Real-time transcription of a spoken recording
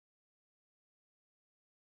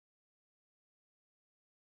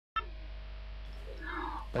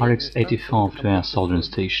RX852AS Soldering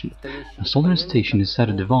Station. A soldering station is a set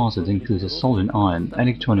of devices that includes a soldering iron,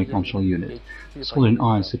 electronic control unit, soldering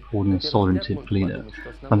iron supporting a soldering tip cleaner.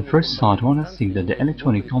 From the first sight, one would think that the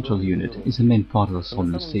electronic control unit is the main part of a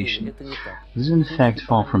soldering station. This is in fact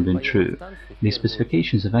far from being true. The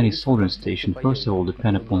specifications of any soldering station first of all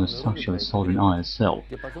depend upon the structure of the soldering iron itself,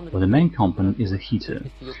 where the main component is a heater.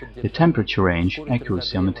 The temperature range,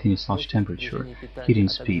 accuracy of maintaining such temperature, heating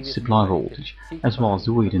speed, supply voltage, as well as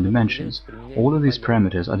the weight and dimensions, all of these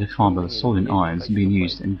parameters are defined by the soldering irons being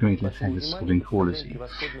used and greatly affect the soldering quality.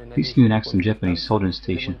 This new and excellent Japanese soldering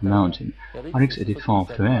station for mounting,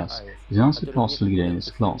 RX852AS, is an unsurpassed leader in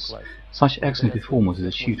its class. Such excellent performance is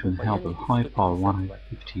achieved with the help of high-power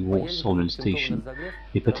 150-watt soldering station.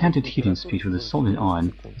 The patented heating speed for the soldering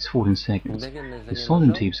iron is 14 seconds. The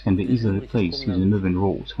soldering tips can be easily replaced using moving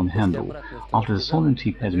rods on the handle. After the soldering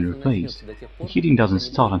tip has been replaced, the heating doesn't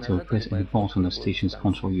start until you press any button on the station's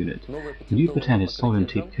control unit. The new patented soldering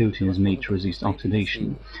tip coating is made to resist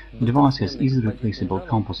oxidation. The device has easily replaceable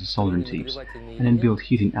composite soldering tips, an inbuilt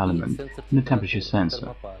heating element, and a temperature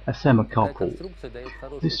sensor, a thermocouple.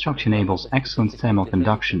 This structure enables excellent thermal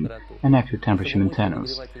conduction and accurate temperature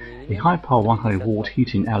maintenance. A high-power 100-watt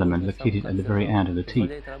heating element located at the very end of the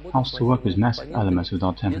tip helps to work with massive elements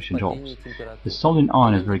without temperature drops. The soldering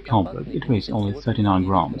iron is very compact, it weighs only 39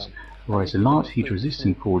 grams, whereas a light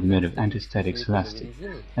heat-resistant cord made of antistatic silastic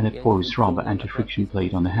and a porous rubber anti-friction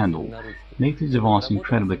plate on the handle make this device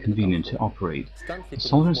incredibly convenient to operate. The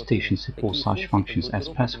soldering station supports such functions as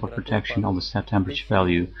password protection of the set temperature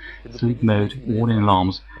value, sleep mode, warning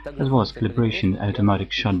alarms, as well as calibration and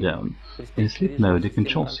automatic shutdown. In sleep mode, the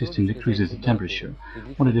control system decreases the temperature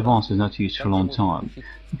when the device is not used for a long time.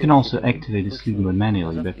 You can also activate the sleep mode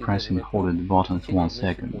manually by pressing and holding the button for 1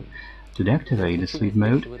 second. To deactivate the sleep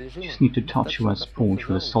mode, you just need to touch a wet sponge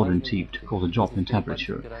with a soldering tip to cause a drop in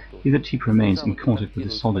temperature. If the tip remains in contact with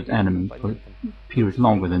the soldered element for a period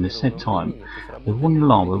longer than the set time, the warning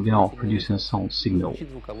alarm will go off, producing a sound signal.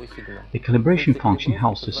 The calibration function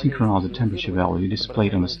helps to synchronize the temperature value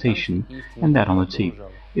displayed on the station and that on the tip.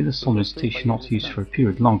 If the soldering station is not used for a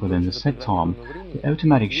period longer than the set time, the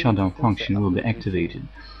automatic shutdown function will be activated.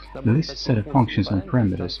 The listed set of functions and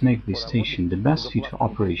parameters make this station the best fit for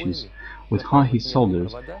operations with high heat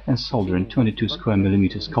solders and soldering 22 square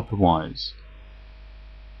mm copper wires.